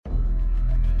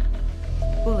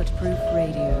Bulletproof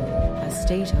Radio, a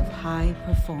state of high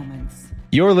performance.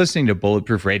 You're listening to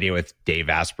Bulletproof Radio with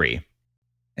Dave Asprey.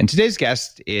 And today's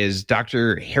guest is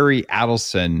Dr. Harry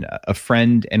Adelson, a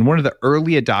friend and one of the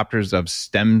early adopters of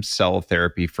stem cell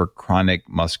therapy for chronic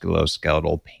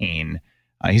musculoskeletal pain.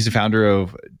 He's the founder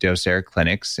of Docere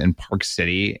Clinics in Park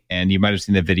City, and you might have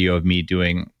seen the video of me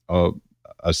doing a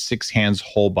 6-hands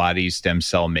whole body stem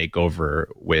cell makeover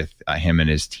with him and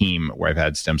his team, where I've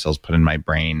had stem cells put in my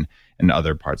brain and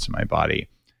other parts of my body.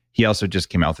 He also just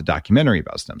came out with a documentary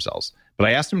about stem cells. But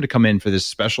I asked him to come in for this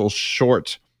special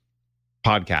short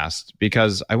podcast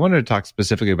because I wanted to talk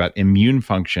specifically about immune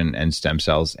function and stem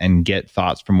cells and get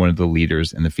thoughts from one of the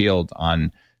leaders in the field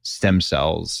on stem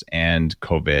cells and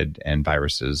COVID and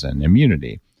viruses and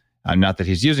immunity. Not that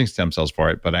he's using stem cells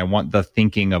for it, but I want the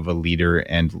thinking of a leader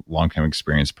and long-time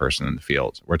experienced person in the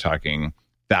field. We're talking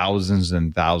thousands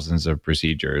and thousands of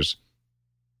procedures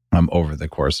over the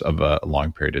course of a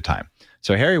long period of time.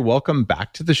 So Harry, welcome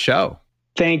back to the show.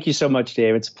 Thank you so much,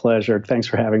 Dave. It's a pleasure. Thanks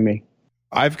for having me.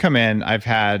 I've come in, I've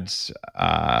had,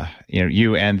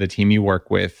 you and the team you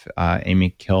work with,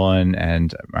 Amy Killen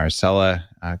and Marcella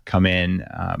come in,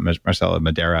 Marcella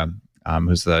Madera,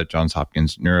 who's the Johns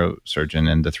Hopkins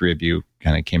neurosurgeon, and the three of you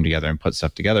kind of came together and put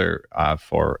stuff together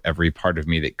for every part of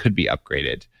me that could be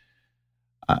upgraded.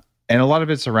 And a lot of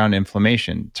it's around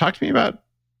inflammation. Talk to me about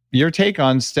your take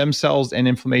on stem cells and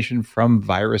inflammation from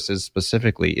viruses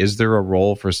specifically. Is there a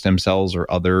role for stem cells or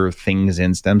other things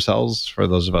in stem cells for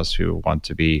those of us who want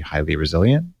to be highly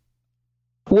resilient?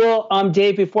 Well,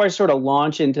 Dave, before I sort of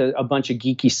launch into a bunch of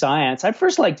geeky science, I'd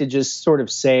first like to just sort of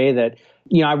say that,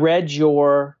 I read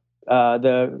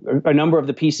a number of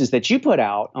the pieces that you put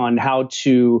out on how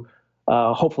to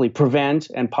hopefully prevent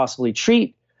and possibly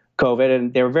treat COVID,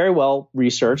 and they're very well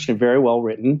researched and very well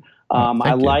written.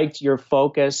 I liked your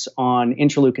focus on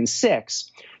interleukin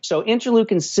 6. So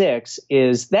interleukin 6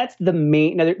 that's the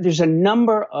main. Now there's a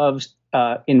number of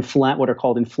what are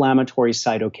called inflammatory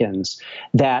cytokines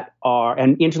that are,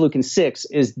 and interleukin 6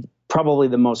 is probably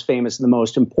the most famous, the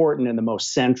most important, and the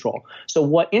most central. So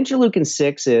what interleukin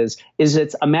 6 is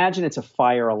imagine it's a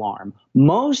fire alarm.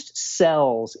 Most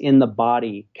cells in the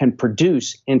body can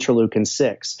produce interleukin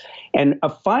 6. And a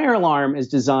fire alarm is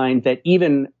designed that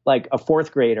even like a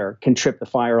fourth grader can trip the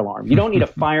fire alarm. You don't need a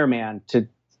fireman to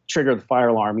trigger the fire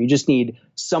alarm. You just need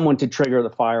someone to trigger the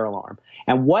fire alarm.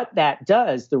 And what that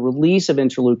does, the release of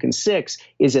interleukin 6,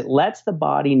 is it lets the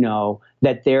body know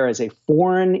that there is a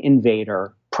foreign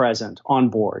invader present on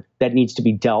board that needs to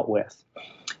be dealt with.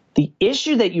 The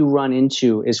issue that you run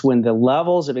into is when the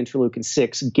levels of interleukin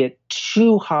 6 get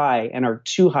too high and are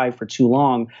too high for too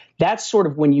long. That's sort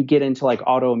of when you get into like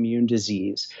autoimmune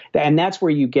disease. And that's where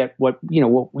you get what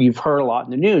you've heard a lot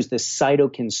in the news, this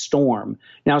cytokine storm.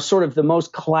 Now, sort of the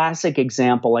most classic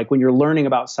example, like when you're learning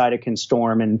about cytokine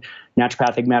storm in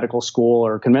naturopathic medical school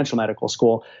or conventional medical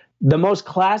school, the most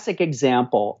classic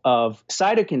example of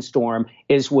cytokine storm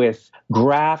is with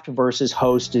graft versus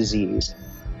host disease.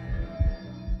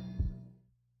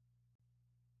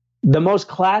 The most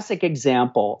classic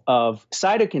example of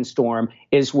cytokine storm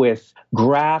is with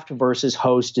graft versus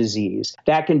host disease.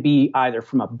 That can be either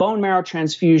from a bone marrow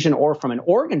transfusion or from an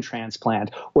organ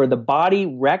transplant, where the body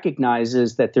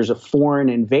recognizes that there's a foreign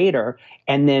invader,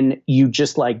 and then you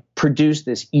just like produce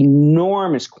this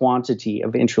enormous quantity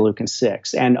of interleukin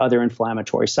 6 and other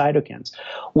inflammatory cytokines.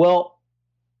 Well,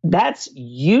 that's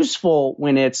useful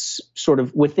when it's sort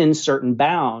of within certain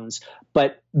bounds.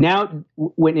 But now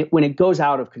when it goes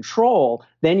out of control,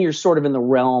 then you're sort of in the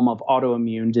realm of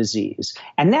autoimmune disease.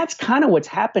 And that's kind of what's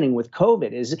happening with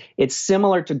COVID. Is it's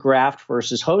similar to graft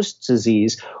versus host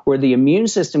disease, where the immune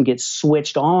system gets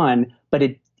switched on, but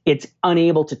it's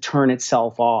unable to turn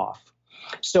itself off.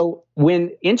 So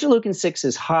when interleukin 6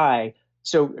 is high,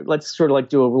 so let's sort of like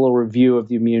do a little review of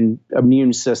the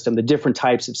immune system, the different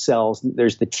types of cells.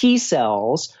 There's the T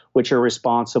cells, which are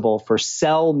responsible for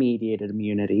cell-mediated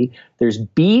immunity. There's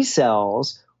B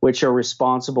cells, which are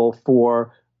responsible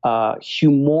for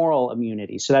humoral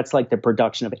immunity. So that's like the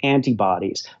production of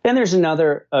antibodies. Then there's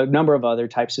a number of other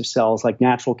types of cells, like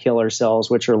natural killer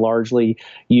cells, which are largely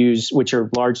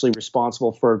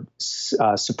responsible for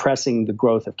suppressing the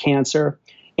growth of cancer,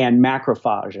 and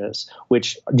macrophages,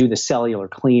 which do the cellular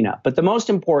cleanup. But the most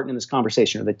important in this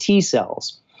conversation are the T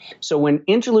cells. So when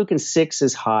interleukin 6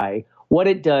 is high, what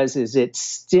it does is it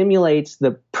stimulates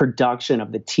the production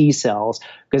of the T cells,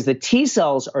 because the T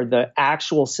cells are the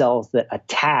actual cells that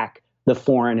attack the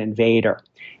foreign invader.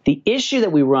 The issue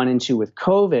that we run into with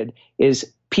COVID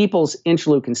is people's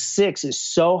interleukin 6 is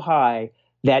so high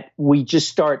that we just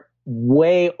start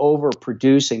way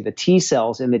overproducing the T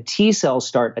cells, and the T cells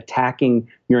start attacking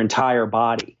your entire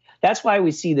body. That's why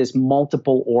we see this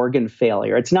multiple organ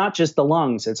failure. It's not just the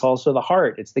lungs, it's also the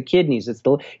heart, it's the kidneys,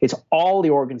 it's all the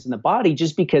organs in the body,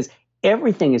 just because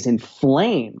everything is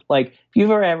inflamed. Like if you've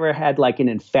ever had like an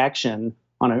infection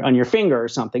on your finger or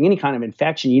something, any kind of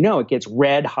infection, it gets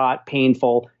red, hot,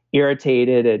 painful,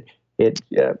 irritated, it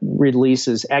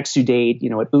releases exudate,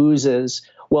 it oozes.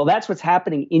 Well, that's what's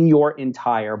happening in your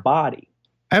entire body.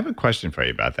 I have a question for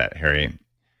you about that, Harry.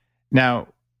 Now,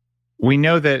 we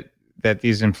know that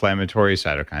these inflammatory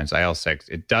cytokines, IL-6,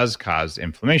 it does cause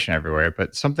inflammation everywhere,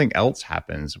 but something else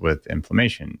happens with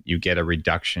inflammation. You get a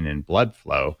reduction in blood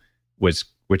flow, which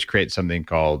creates something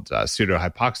called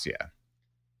pseudohypoxia,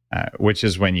 which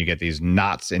is when you get these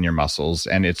knots in your muscles,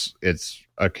 and it's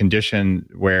a condition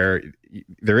where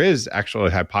there is actually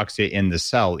hypoxia in the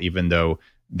cell, even though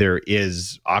there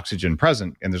is oxygen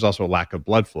present, and there's also a lack of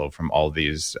blood flow from all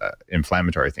these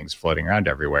inflammatory things floating around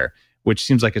everywhere, which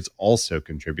seems like it's also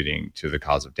contributing to the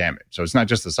cause of damage. So it's not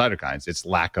just the cytokines, it's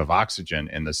lack of oxygen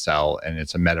in the cell, and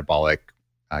it's a metabolic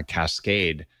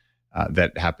cascade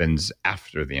that happens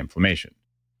after the inflammation.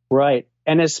 Right.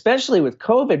 And especially with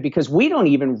COVID, because we don't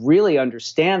even really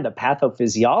understand the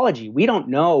pathophysiology. We don't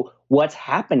know what's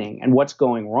happening and what's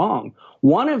going wrong.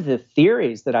 One of the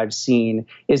theories that I've seen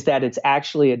is that it's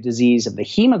actually a disease of the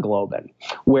hemoglobin,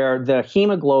 where the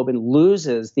hemoglobin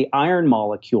loses the iron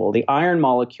molecule. The iron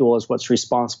molecule is what's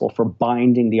responsible for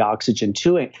binding the oxygen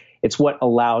to it. It's what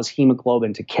allows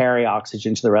hemoglobin to carry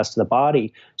oxygen to the rest of the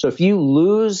body. So if you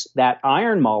lose that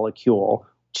iron molecule,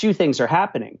 two things are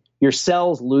happening. Your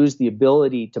cells lose the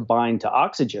ability to bind to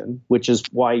oxygen, which is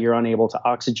why you're unable to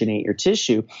oxygenate your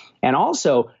tissue. And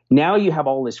also, now you have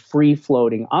all this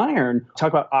free-floating iron. Talk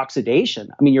about oxidation.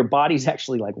 I mean, your body's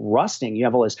actually like rusting. You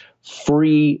have all this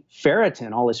free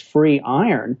ferritin, all this free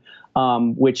iron,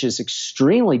 which is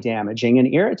extremely damaging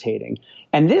and irritating.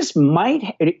 And this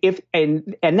might, and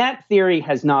that theory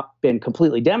has not been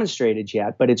completely demonstrated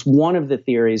yet, but it's one of the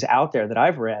theories out there that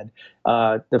I've read.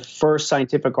 The first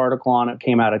scientific article on it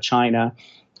came out of China.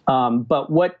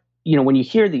 But when you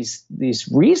hear these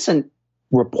recent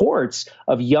reports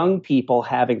of young people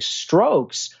having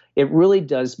strokes, it really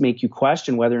does make you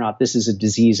question whether or not this is a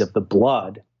disease of the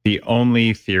blood. The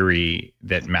only theory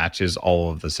that matches all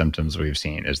of the symptoms we've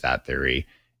seen is that theory.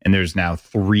 And there's now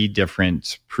 3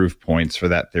 different proof points for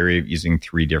that theory using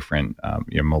 3 different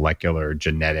molecular,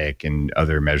 genetic, and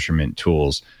other measurement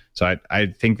tools. So I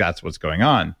think that's what's going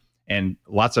on. And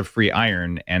lots of free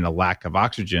iron and a lack of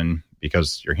oxygen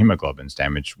because your hemoglobin's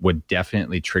damaged would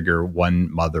definitely trigger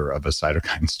one mother of a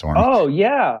cytokine storm. Oh,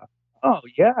 yeah.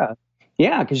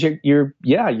 Yeah, because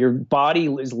your body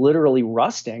is literally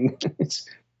rusting.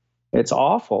 It's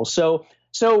awful. So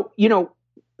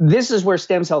this is where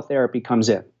stem cell therapy comes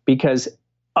in, because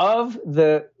of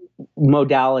the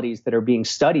modalities that are being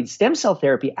studied, stem cell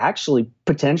therapy actually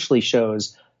potentially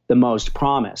shows the most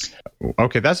promise.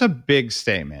 Okay, that's a big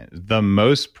statement. The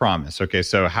most promise. Okay,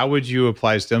 so how would you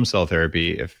apply stem cell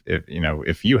therapy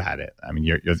if you had it? I mean,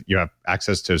 you have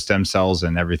access to stem cells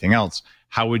and everything else.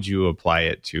 How would you apply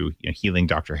it to healing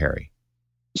Dr. Harry?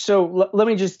 So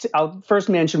I'll first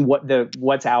mention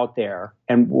what's out there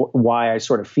and why I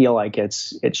sort of feel like it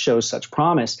shows such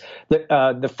promise.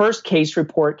 The first case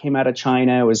report came out of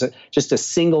China. It was just a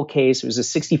single case. It was a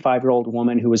 65-year-old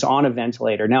woman who was on a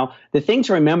ventilator. Now, the thing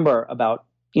to remember about,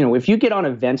 if you get on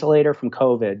a ventilator from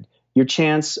COVID, your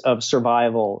chance of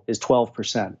survival is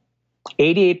 12%.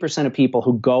 88% of people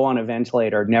who go on a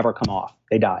ventilator never come off.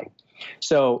 They die.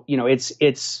 So,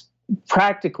 it's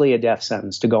practically a death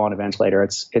sentence to go on a ventilator.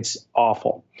 It's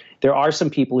awful. There are some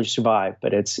people who survive,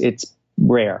 but it's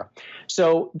rare.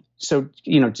 So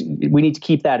we need to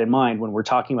keep that in mind when we're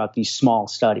talking about these small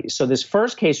studies. So this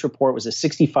first case report was a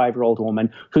 65-year-old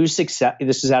woman this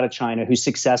is out of China, who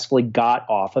successfully got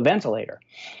off a ventilator.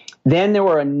 Then there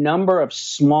were a number of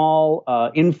small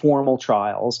informal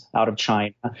trials out of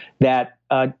China that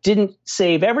didn't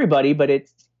save everybody, but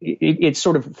it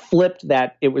sort of flipped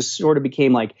that. It was sort of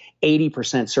became like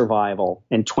 80% survival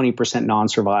and 20%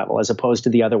 non-survival, as opposed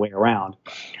to the other way around.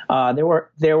 There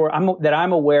were that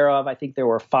I'm aware of. I think there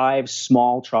were 5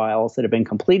 small trials that have been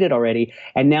completed already,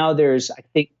 and now there's, I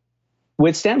think,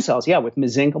 with stem cells, with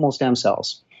mesenchymal stem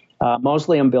cells,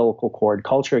 mostly umbilical cord,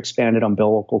 culture expanded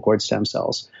umbilical cord stem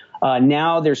cells.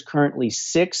 Now there's currently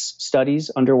 6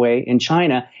 studies underway in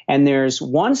China, and there's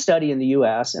 1 study in the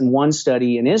U.S. and 1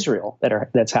 study in Israel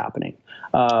that's happening.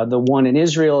 The one in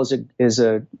Israel is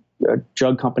a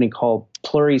drug company called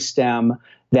Pluristem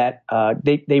that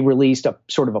they released a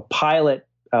sort of a pilot,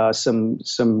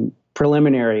 some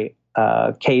preliminary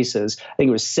cases. I think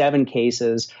it was 7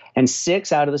 cases, and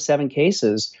 6 out of the 7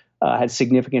 cases had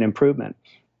significant improvement.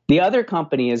 The other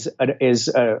company is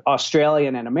an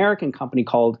Australian and American company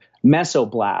called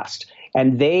Mesoblast,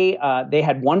 and they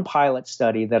had one pilot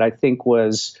study that I think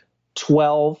was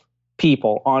 12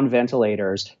 people on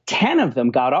ventilators. 10 of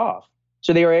them got off.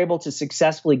 So they were able to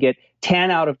successfully get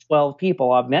 10 out of 12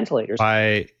 people off ventilators.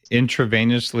 By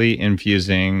intravenously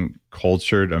infusing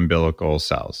cultured umbilical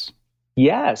cells.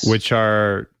 Yes. Which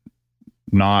are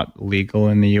not legal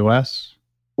in the US?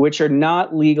 Which are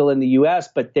not legal in the US,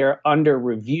 but they're under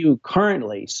review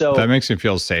currently. So that makes me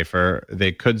feel safer.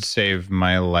 They could save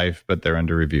my life, but they're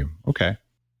under review. Okay.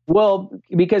 Well,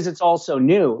 because it's also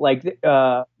new. Like,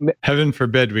 heaven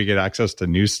forbid we get access to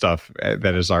new stuff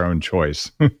that is our own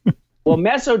choice. Well,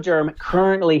 Mesoderm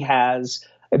currently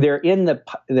they're in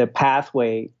the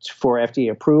pathway for FDA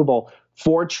approval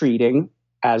for treating,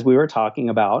 as we were talking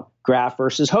about, graft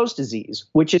versus host disease,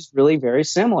 which is really very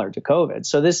similar to COVID.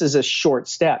 So this is a short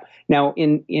step. Now,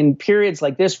 in periods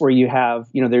like this where you have,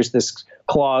 there's this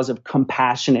clause of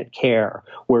compassionate care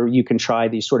where you can try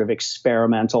these sort of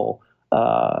experimental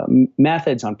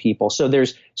methods on people. So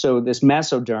this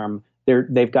Mesoderm,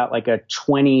 they've got like a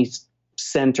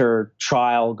 20-center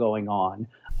trial going on.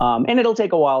 And it'll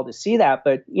take a while to see that.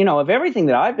 But, of everything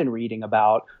that I've been reading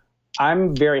about,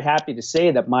 I'm very happy to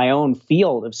say that my own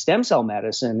field of stem cell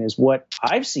medicine is what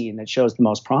I've seen that shows the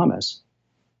most promise.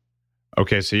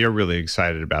 Okay, so you're really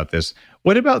excited about this.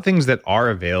 What about things that are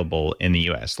available in the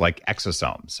U.S., like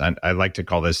exosomes? And I like to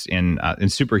call this in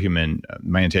Superhuman,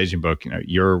 my anti-aging book.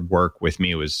 Your work with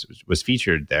me was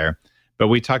featured there, but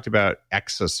we talked about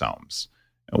exosomes,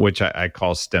 which I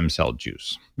call stem cell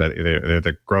juice. They're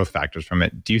the growth factors from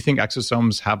it. Do you think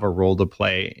exosomes have a role to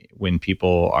play when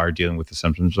people are dealing with the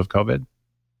symptoms of COVID?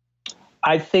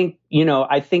 I think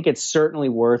it's certainly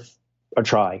worth a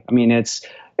try. I mean,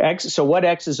 so what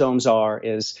exosomes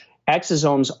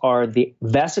are the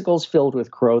vesicles filled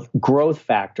with growth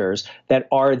factors that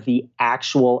are the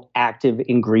actual active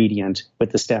ingredient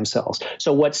with the stem cells.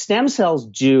 So what stem cells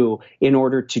do in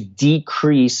order to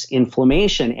decrease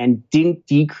inflammation and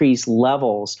decrease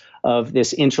levels of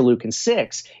this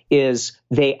interleukin-6 is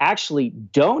they actually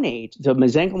the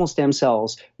mesenchymal stem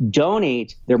cells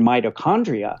donate their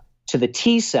mitochondria to the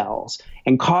T cells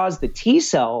and cause the T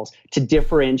cells to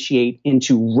differentiate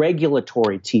into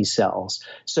regulatory T cells.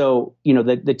 So,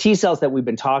 the T cells that we've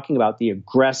been talking about, the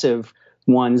aggressive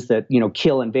ones that,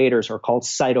 kill invaders, are called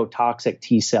cytotoxic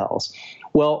T cells.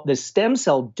 Well, the stem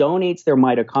cell donates their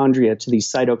mitochondria to these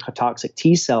cytotoxic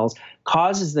T cells,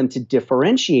 causes them to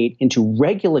differentiate into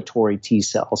regulatory T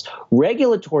cells.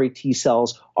 Regulatory T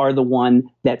cells are the one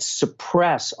that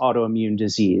suppress autoimmune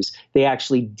disease. They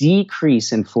actually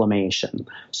decrease inflammation.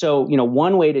 So,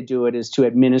 one way to do it is to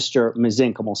administer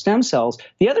mesenchymal stem cells.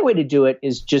 The other way to do it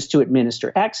is just to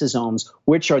administer exosomes,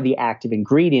 which are the active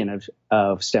ingredient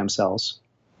of stem cells.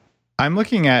 I'm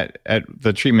looking at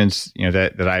the treatments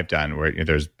that I've done where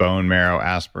there's bone marrow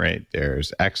aspirate,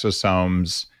 there's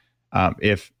exosomes.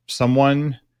 If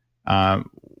someone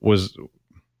was,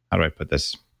 how do I put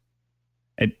this?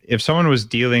 If someone was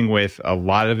dealing with a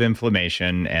lot of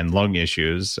inflammation and lung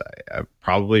issues,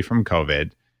 probably from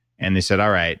COVID, and they said, all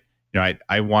right,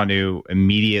 I want to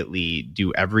immediately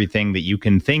do everything that you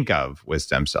can think of with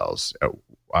stem cells.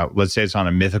 Let's say it's on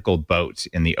a mythical boat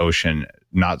in the ocean,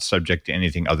 not subject to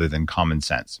anything other than common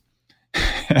sense.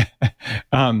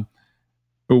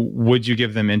 Would you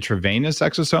give them intravenous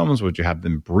exosomes? Would you have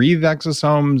them breathe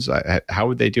exosomes? How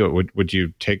would they do it? Would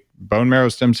you take bone marrow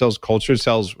stem cells, cultured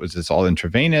cells? Was this all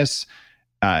intravenous?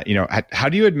 How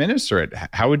do you administer it?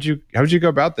 How would you go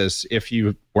about this if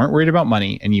you weren't worried about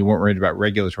money and you weren't worried about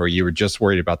regulatory? You were just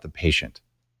worried about the patient.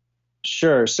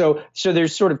 Sure. So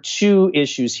there's sort of 2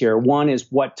 issues here. One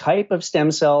is what type of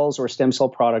stem cells or stem cell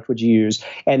product would you use?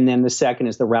 And then the second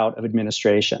is the route of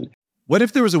administration. What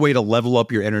if there was a way to level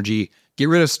up your energy, get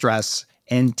rid of stress,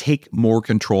 and take more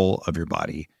control of your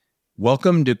body?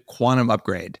 Welcome to Quantum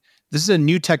Upgrade. This is a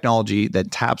new technology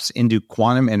that taps into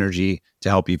quantum energy to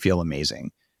help you feel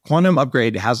amazing. Quantum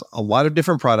Upgrade has a lot of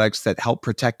different products that help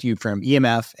protect you from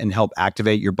EMF and help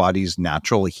activate your body's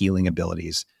natural healing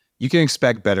abilities. You can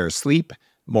expect better sleep,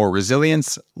 more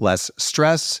resilience, less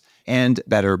stress, and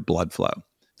better blood flow.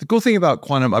 The cool thing about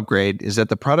Quantum Upgrade is that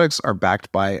the products are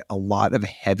backed by a lot of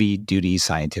heavy-duty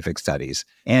scientific studies,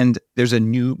 and there's a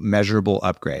new measurable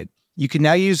upgrade. You can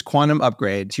now use Quantum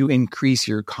Upgrade to increase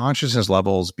your consciousness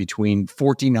levels between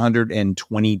 1,400 and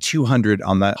 2,200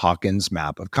 on the Hawkins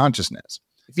map of consciousness.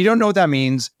 If you don't know what that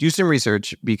means, do some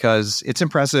research because it's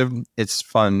impressive, it's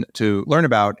fun to learn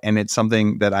about, and it's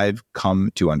something that I've come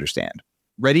to understand.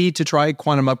 Ready to try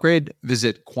Quantum Upgrade?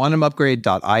 Visit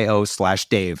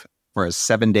quantumupgrade.io/Dave for a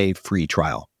 7-day free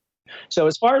trial. So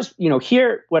as far as,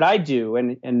 here, what I do,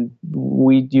 and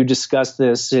you discussed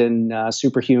this in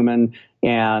Superhuman,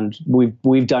 and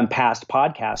we've done past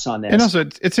podcasts on this. And also,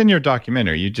 it's in your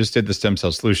documentary. You just did the stem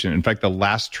cell solution. In fact, the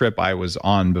last trip I was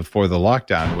on before the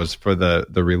lockdown was for the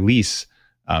release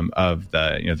of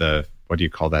the what do you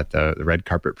call that? The red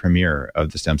carpet premiere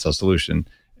of the stem cell solution,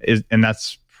 and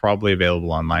that's probably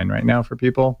available online right now for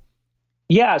people.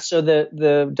 Yeah, so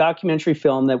the documentary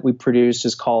film that we produced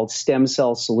is called Stem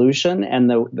Cell Solution, and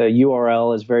the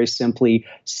URL is very simply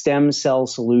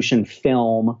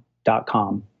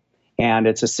stemcellsolutionfilm.com. And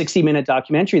it's a 60-minute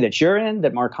documentary that you're in,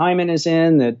 that Mark Hyman is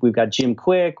in, that we've got Jim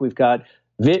Quick, we've got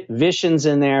Vishen's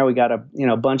in there, we got a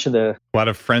bunch of a lot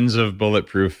of friends of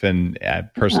Bulletproof and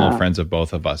personal friends of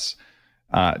both of us.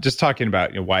 Just talking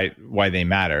about why they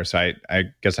matter. So I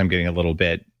guess I'm getting a little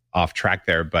bit off track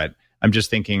there, but I'm just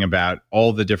thinking about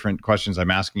all the different questions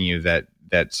I'm asking you that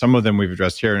some of them we've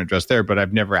addressed here and addressed there, but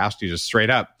I've never asked you just straight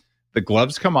up. The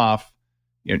gloves come off.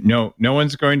 No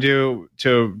one's going to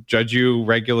judge you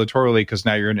regulatorily because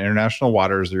now you're in international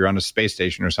waters or you're on a space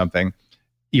station or something.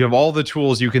 You have all the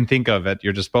tools you can think of at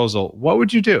your disposal. What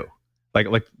would you do? Like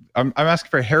I'm asking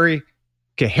for Harry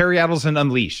Adelson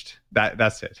Unleashed.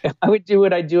 That's it. I would do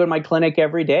what I do in my clinic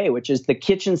every day, which is the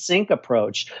kitchen sink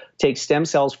approach. Take stem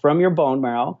cells from your bone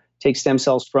marrow, take stem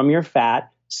cells from your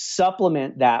fat,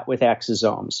 supplement that with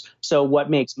exosomes. So what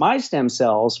makes my stem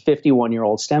cells,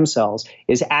 51-year-old stem cells,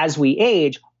 is as we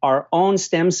age, our own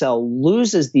stem cell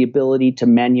loses the ability to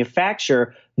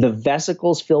manufacture the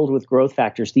vesicles filled with growth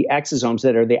factors, the exosomes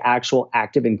that are the actual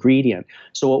active ingredient.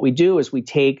 So what we do is we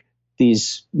take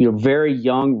these very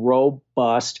young,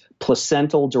 robust,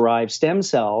 placental-derived stem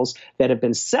cells that have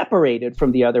been separated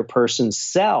from the other person's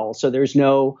cell. So there's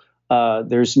no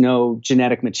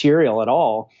genetic material at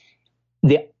all.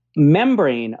 The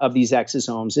membrane of these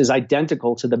exosomes is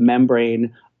identical to the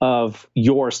membrane of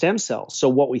your stem cells. So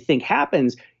what we think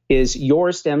happens is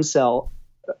your stem cell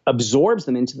absorbs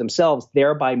them into themselves,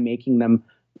 thereby making them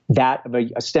that of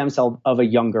a stem cell of a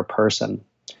younger person.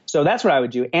 So that's what I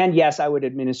would do. And yes, I would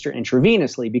administer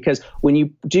intravenously, because when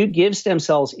you do give stem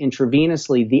cells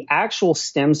intravenously, the actual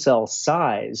stem cell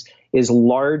size is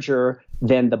larger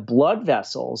than the blood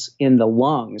vessels in the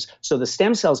lungs. So the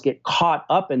stem cells get caught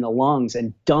up in the lungs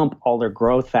and dump all their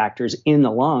growth factors in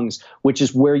the lungs, which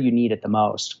is where you need it the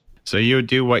most. So you would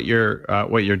do what you're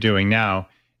doing now.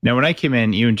 Now, when I came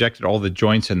in, you injected all the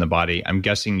joints in the body. I'm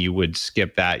guessing you would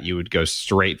skip that. You would go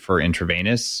straight for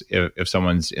intravenous if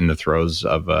someone's in the throes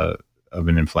of an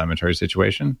inflammatory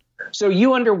situation. So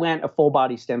you underwent a full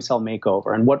body stem cell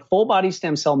makeover. And what full body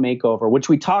stem cell makeover, which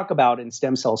we talk about in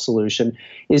Stem Cell Solution,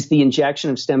 is the injection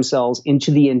of stem cells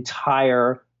into the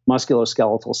entire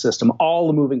musculoskeletal system, all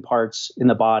the moving parts in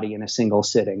the body in a single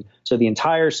sitting. So the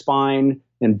entire spine,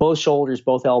 and both shoulders,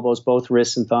 both elbows, both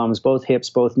wrists and thumbs, both hips,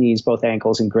 both knees, both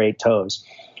ankles, and great toes.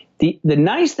 The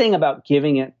nice thing about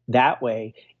giving it that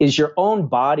way is your own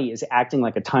body is acting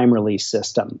like a time release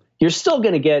system. You're still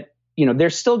going to get, they're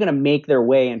still going to make their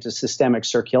way into systemic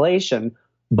circulation,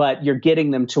 but you're getting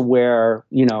them to where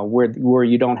you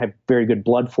don't have very good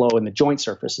blood flow in the joint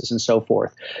surfaces and so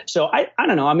forth. So I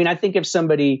don't know. I mean, I think if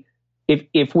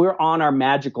we're on our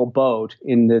magical boat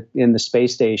in the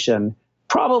space station,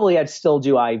 probably I'd still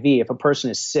do IV. If a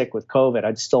person is sick with COVID,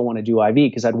 I'd still want to do IV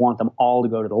because I'd want them all to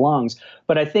go to the lungs.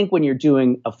 But I think when you're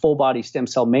doing a full body stem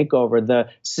cell makeover, the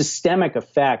systemic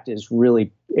effect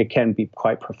it can be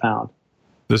quite profound.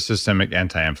 The systemic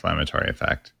anti-inflammatory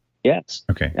effect. Yes.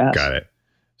 Okay, yes. Got it.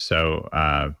 So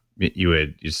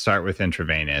you start with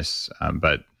intravenous,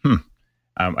 but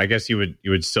I guess you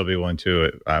would still be willing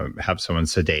to have someone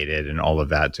sedated and all of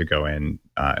that to go in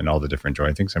and all the different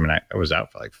joint things. I mean, I was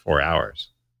out for like 4 hours.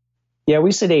 Yeah,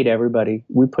 we sedate everybody.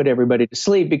 We put everybody to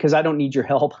sleep because I don't need your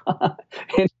help.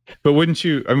 But wouldn't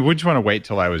you want to wait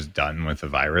till I was done with the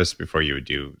virus before you would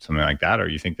do something like that? Or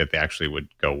you think that they actually would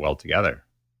go well together?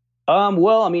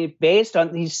 Well, I mean, based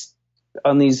on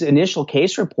these initial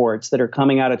case reports that are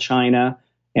coming out of China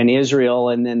and Israel,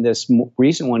 and then this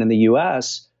recent one in the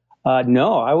U.S.,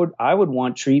 no, I would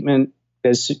want treatment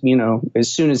as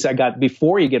soon as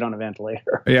before you get on a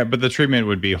ventilator. Yeah, but the treatment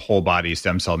would be whole body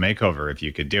stem cell makeover if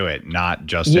you could do it, not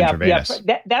just intravenous.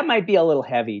 Yeah, that might be a little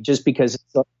heavy just because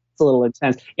it's a little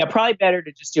intense. Yeah, probably better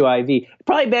to just do IV.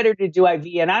 Probably better to do IV,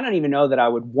 and I don't even know that I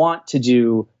would want to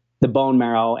do the bone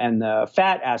marrow and the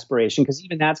fat aspiration because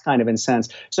even that's kind of intense.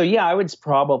 So yeah, I would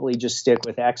probably just stick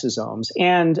with exosomes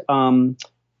and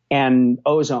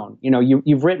ozone.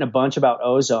 You've written a bunch about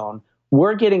ozone.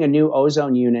 we're getting a new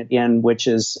ozone unit in, which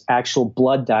is actual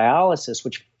blood dialysis,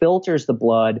 which filters the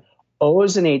blood,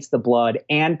 ozonates the blood,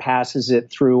 and passes it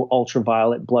through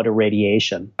ultraviolet blood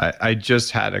irradiation. I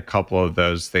just had a couple of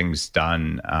those things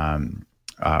done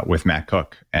with Matt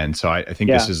Cook. And so I think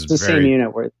this is the same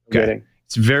unit we're getting.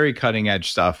 It's very cutting edge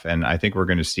stuff. And I think we're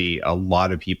going to see a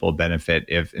lot of people benefit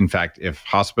if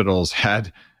hospitals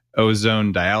had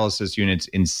ozone dialysis units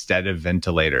instead of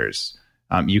ventilators.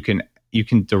 You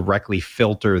can directly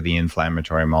filter the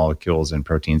inflammatory molecules and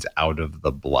proteins out of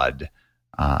the blood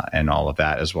and all of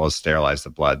that, as well as sterilize the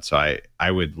blood. So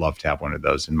I would love to have one of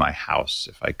those in my house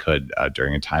if I could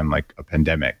during a time like a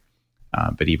pandemic.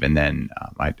 But even then,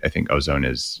 I think ozone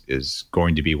is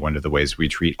going to be one of the ways we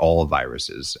treat all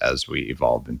viruses as we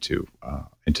evolve into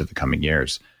the coming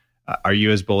years. Are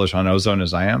you as bullish on ozone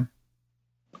as I am?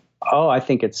 Oh, I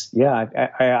think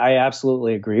I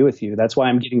absolutely agree with you. That's why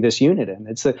I'm getting this unit in.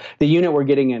 It's the unit we're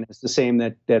getting in is the same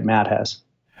that Matt has.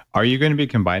 Are you going to be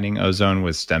combining ozone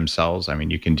with stem cells? I mean,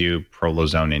 you can do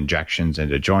prolozone injections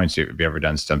into joints. Have you ever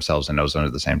done stem cells and ozone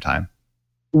at the same time?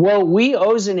 Well, we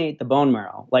ozonate the bone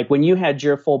marrow. Like when you had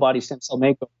your full body stem cell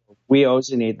makeover, we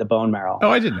ozonate the bone marrow.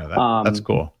 Oh, I didn't know that. That's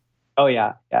cool. Oh,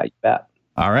 yeah. Yeah, you bet.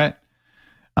 All right.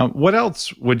 What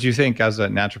else would you think as a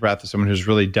naturopath, as someone who's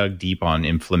really dug deep on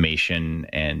inflammation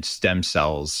and stem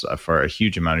cells for a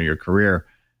huge amount of your career?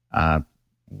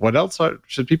 What else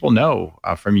should people know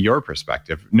from your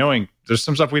perspective? Knowing there's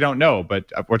some stuff we don't know,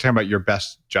 but we're talking about your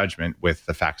best judgment with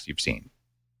the facts you've seen.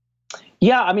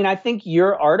 Yeah, I mean, I think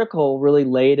your article really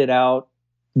laid it out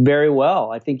very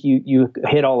well. I think you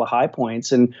hit all the high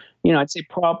points. And, I'd say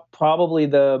probably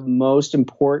the most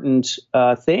important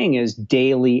thing is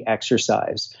daily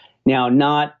exercise. Now,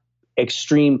 not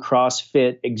extreme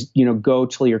CrossFit, go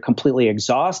till you're completely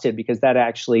exhausted, because that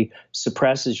actually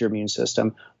suppresses your immune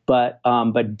system. But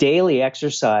daily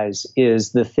exercise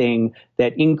is the thing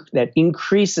that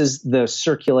increases the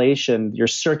circulation, your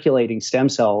circulating stem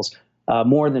cells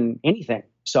more than anything.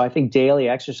 So I think daily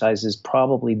exercise is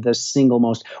probably the single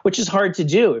most, which is hard to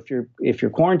do if you're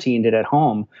quarantined at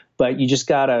home, but you just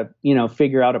gotta,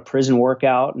 figure out a prison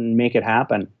workout and make it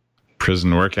happen.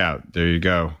 Prison workout. There you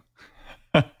go.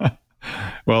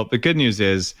 Well, the good news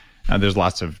is there's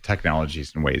lots of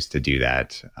technologies and ways to do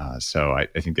that. So I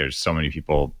think there's so many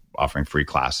people offering free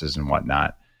classes and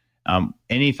whatnot.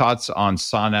 Any thoughts on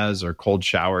saunas or cold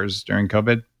showers during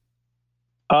COVID?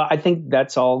 I think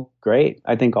that's all great.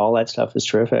 I think all that stuff is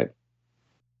terrific.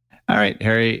 All right,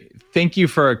 Harry, thank you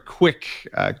for a quick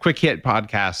hit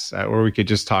podcast where we could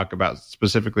just talk about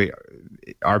specifically,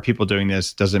 are people doing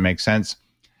this? Does it make sense?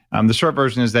 The short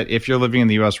version is that if you're living in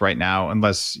the US right now,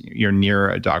 unless you're near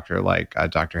a doctor like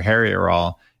Dr. Harry or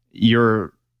all,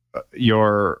 your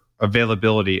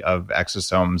availability of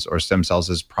exosomes or stem cells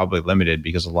is probably limited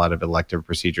because a lot of elective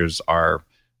procedures are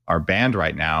banned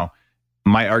right now.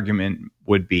 My argument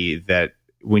would be that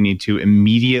we need to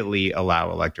immediately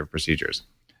allow elective procedures,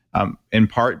 in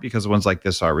part because ones like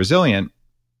this are resilient,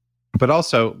 but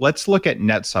also let's look at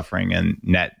net suffering and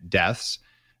net deaths.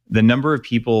 The number of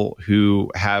people who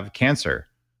have cancer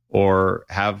or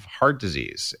have heart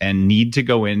disease and need to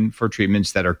go in for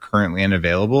treatments that are currently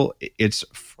unavailable, it's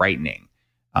frightening.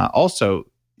 Also,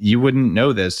 you wouldn't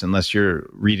know this unless you're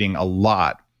reading a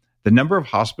lot. The number of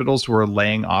hospitals who are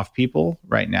laying off people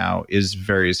right now is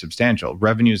very substantial.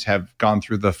 Revenues have gone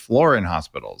through the floor in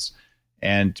hospitals.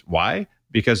 And why?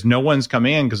 Because no one's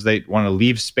coming in because they want to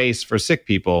leave space for sick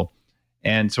people.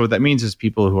 And so what that means is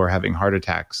people who are having heart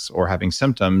attacks or having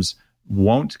symptoms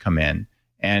won't come in.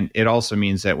 And it also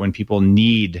means that when people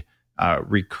need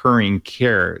recurring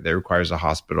care that requires a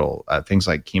hospital, things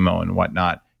like chemo and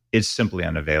whatnot, it's simply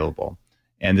unavailable.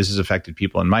 And this has affected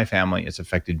people in my family. It's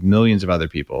affected millions of other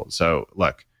people. So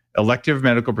look, elective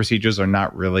medical procedures are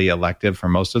not really elective for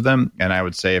most of them. And I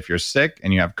would say if you're sick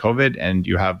and you have COVID and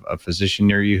you have a physician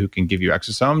near you who can give you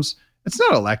exosomes, it's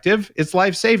not elective. It's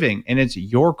life-saving. And it's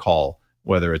your call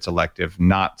whether it's elective,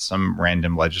 not some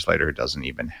random legislator who doesn't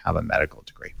even have a medical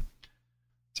degree.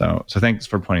 So thanks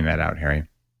for pointing that out, Harry.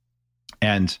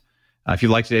 And if you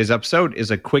like today's episode, is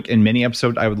a quick and mini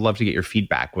episode. I would love to get your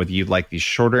feedback, whether you'd like these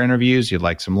shorter interviews, you'd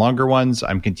like some longer ones.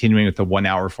 I'm continuing with the 1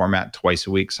 hour format twice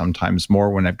a week, sometimes more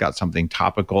when I've got something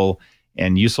topical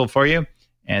and useful for you.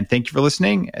 And thank you for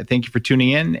listening. Thank you for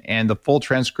tuning in. And the full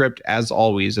transcript, as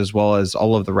always, as well as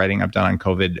all of the writing I've done on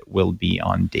COVID, will be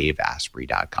on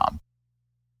daveasprey.com.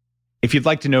 If you'd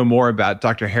like to know more about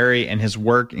Dr. Harry and his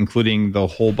work, including the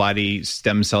whole body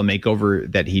stem cell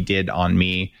makeover that he did on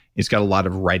me, he's got a lot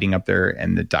of writing up there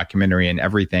and the documentary and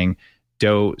everything.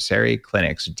 Docere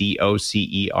Clinics,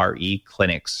 DOCERE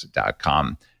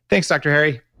Clinics.com. Thanks, Dr.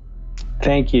 Harry.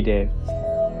 Thank you, Dave.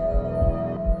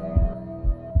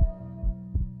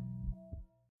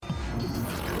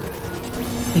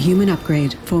 The Human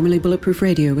Upgrade, formerly Bulletproof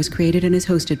Radio, was created and is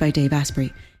hosted by Dave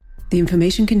Asprey. The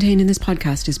information contained in this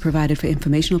podcast is provided for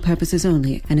informational purposes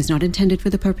only and is not intended for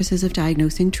the purposes of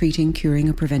diagnosing, treating, curing,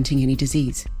 or preventing any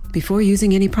disease. Before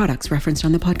using any products referenced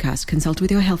on the podcast, consult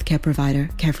with your healthcare provider,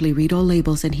 carefully read all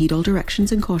labels, and heed all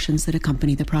directions and cautions that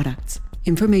accompany the products.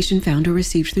 Information found or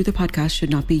received through the podcast should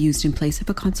not be used in place of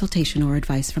a consultation or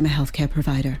advice from a healthcare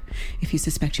provider. If you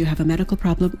suspect you have a medical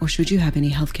problem or should you have any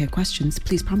healthcare questions,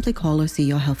 please promptly call or see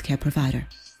your healthcare provider.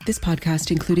 This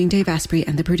podcast, including Dave Asprey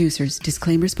and the producers,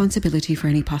 disclaim responsibility for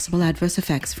any possible adverse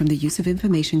effects from the use of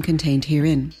information contained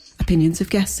herein. Opinions of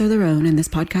guests are their own, and this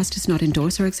podcast does not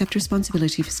endorse or accept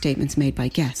responsibility for statements made by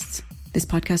guests. This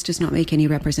podcast does not make any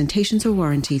representations or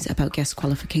warranties about guest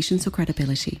qualifications or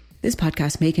credibility. This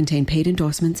podcast may contain paid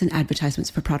endorsements and advertisements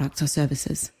for products or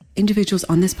services. Individuals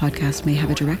on this podcast may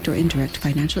have a direct or indirect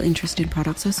financial interest in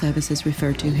products or services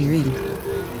referred to herein.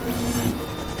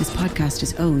 This podcast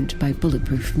is owned by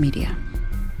Bulletproof Media.